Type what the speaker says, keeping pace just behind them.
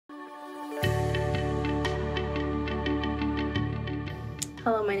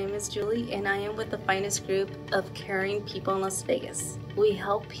my name is Julie and I am with the finest group of caring people in Las Vegas. We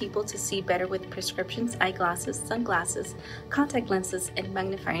help people to see better with prescriptions, eyeglasses, sunglasses, contact lenses, and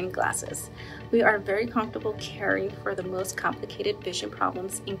magnifying glasses. We are very comfortable caring for the most complicated vision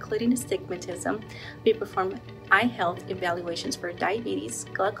problems, including astigmatism. We perform eye health evaluations for diabetes,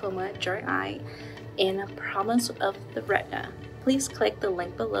 glaucoma, dry eye, and problems of the retina. Please click the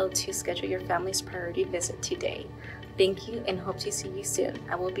link below to schedule your family's priority visit today. Thank you and hope to see you soon.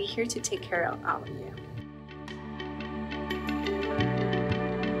 I will be here to take care of all of you.